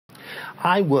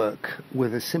I work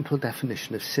with a simple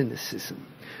definition of cynicism,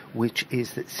 which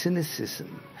is that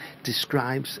cynicism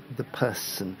describes the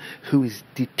person who is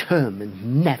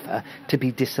determined never to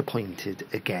be disappointed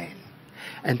again.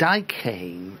 And I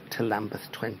came to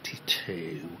Lambeth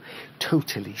 22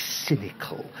 totally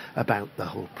cynical about the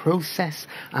whole process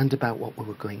and about what we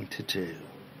were going to do.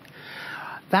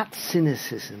 That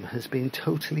cynicism has been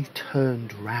totally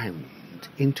turned round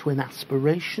into an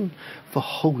aspiration for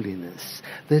holiness,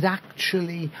 that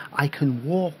actually I can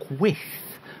walk with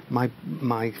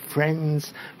my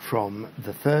friends from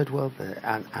the third world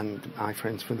and my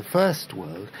friends from the first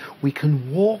world. We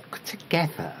can walk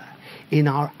together in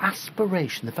our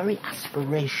aspiration, the very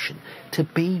aspiration to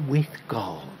be with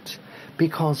God.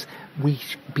 Because we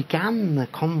began the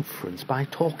conference by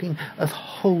talking of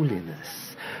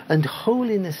holiness. And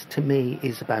holiness to me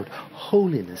is about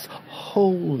holiness,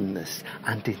 wholeness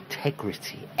and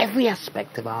integrity. Every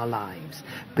aspect of our lives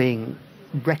being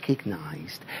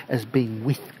recognised as being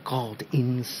with God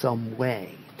in some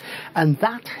way. And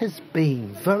that has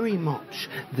been very much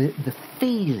the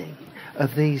feeling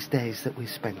of these days that we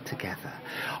spent together.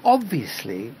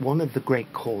 Obviously, one of the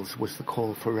great calls was the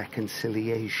call for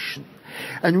reconciliation.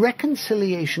 And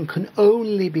reconciliation can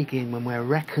only begin when we're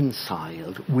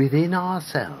reconciled within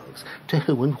ourselves to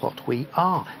who and what we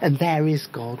are. And there is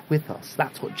God with us.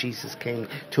 That's what Jesus came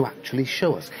to actually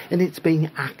show us. And it's being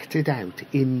acted out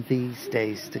in these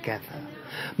days together.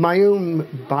 My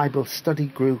own Bible study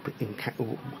group,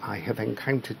 I have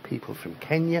encountered people from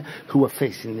Kenya who are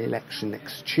facing the election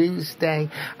next Tuesday,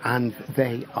 and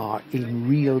they are in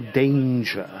real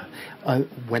danger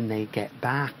when they get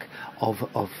back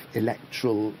of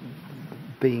electoral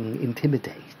being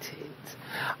intimidated.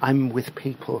 I'm with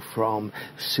people from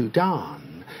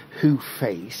Sudan who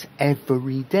face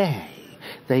every day,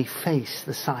 they face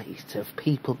the sight of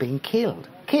people being killed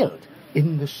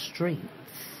in the streets.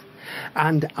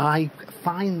 And I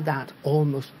find that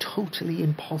almost totally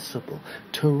impossible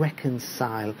to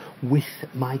reconcile with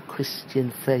my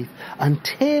Christian faith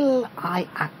until I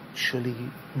actually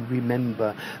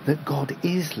remember that God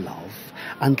is love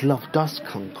and love does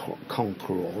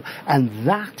conquer all, and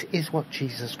that is what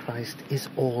Jesus Christ is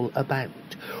all about.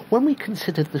 When we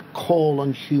consider the call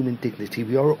on human dignity,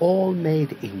 we are all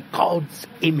made in God's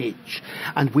image,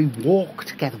 and we walk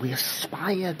together, we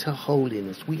aspire to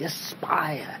holiness, we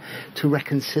aspire to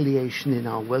reconciliation in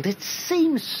our world. It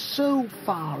seems so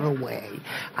far away,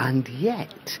 and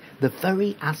yet the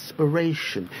very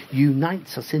aspiration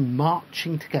unites us in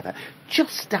marching together.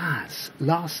 Just as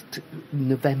last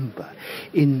November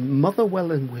in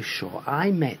Motherwell and Wishaw,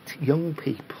 I met young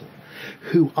people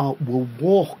who were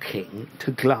walking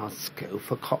to Glasgow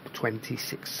for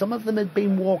COP26. Some of them had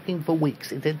been walking for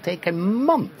weeks. It had taken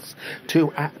months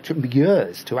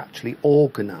years to actually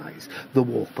organise the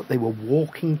walk, but they were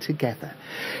walking together.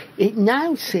 It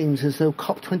now seems as though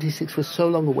COP26 was so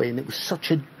long away and it was such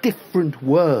a different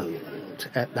world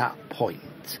at that point.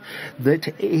 That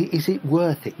is it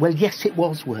worth it? Well, yes, it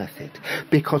was worth it,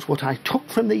 because what I took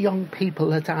from the young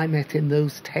people that I met in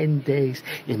those 10 days,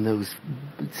 in those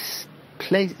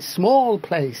small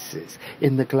places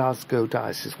in the Glasgow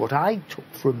diocese, what I took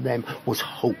from them was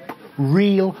hope,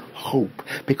 real hope,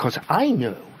 because I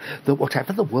know that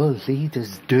whatever the world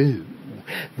leaders do,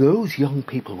 those young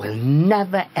people will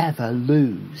never ever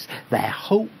lose their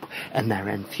hope and their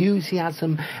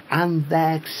enthusiasm and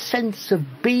their sense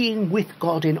of being with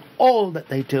God in all that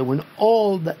they do and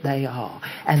all that they are.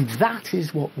 And that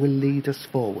is what will lead us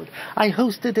forward. I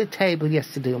hosted a table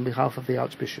yesterday on behalf of the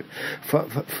Archbishop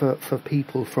for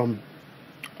people from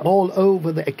all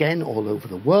over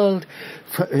the world,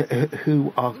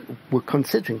 who were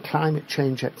considering climate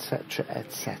change, etc.,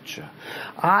 etc.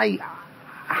 I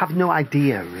have no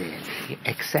idea really,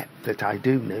 except that I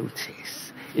do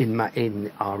notice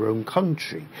in our own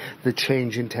country the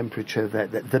change in temperature,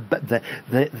 the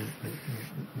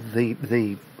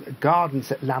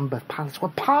gardens at Lambeth Palace were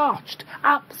parched,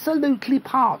 absolutely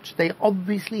parched. They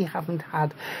obviously haven't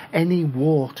had any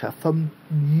water for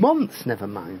months, never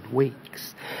mind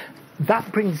weeks. That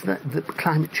brings the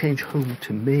climate change home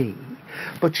to me.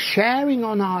 But sharing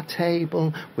on our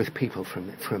table with people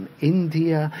from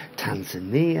India,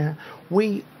 Tanzania,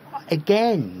 we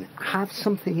again have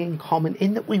something in common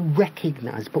in that we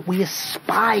recognise, but we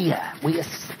aspire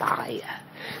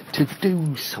to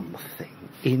do something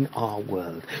in our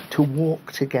world, to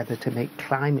walk together, to make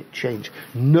climate change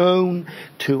known,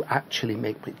 to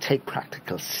actually take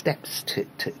practical steps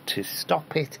to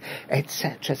stop it,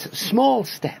 etc. Small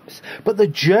steps. But the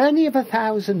journey of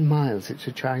 1,000 miles, it's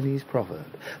a Chinese proverb,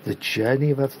 the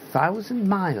journey of 1,000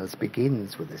 miles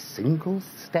begins with a single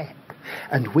step.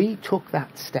 And we took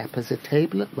that step as a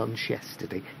table at lunch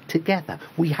yesterday together.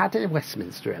 We had a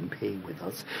Westminster MP with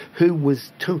us who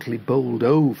was totally bowled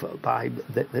over by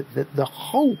the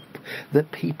hope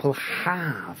that people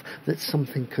have that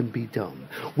something can be done.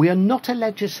 We are not a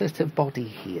legislative body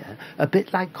here, a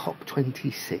bit like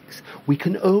COP26. We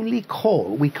can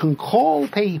call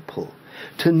people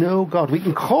to know God. We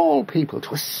can call people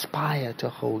to aspire to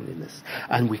holiness,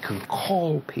 and we can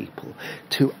call people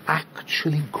to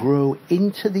actually grow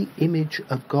into the image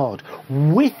of God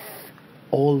with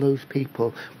all those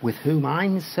people with whom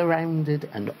I'm surrounded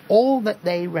and all that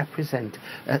they represent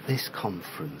at this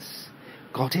conference.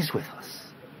 God is with us.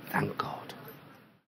 Thank God.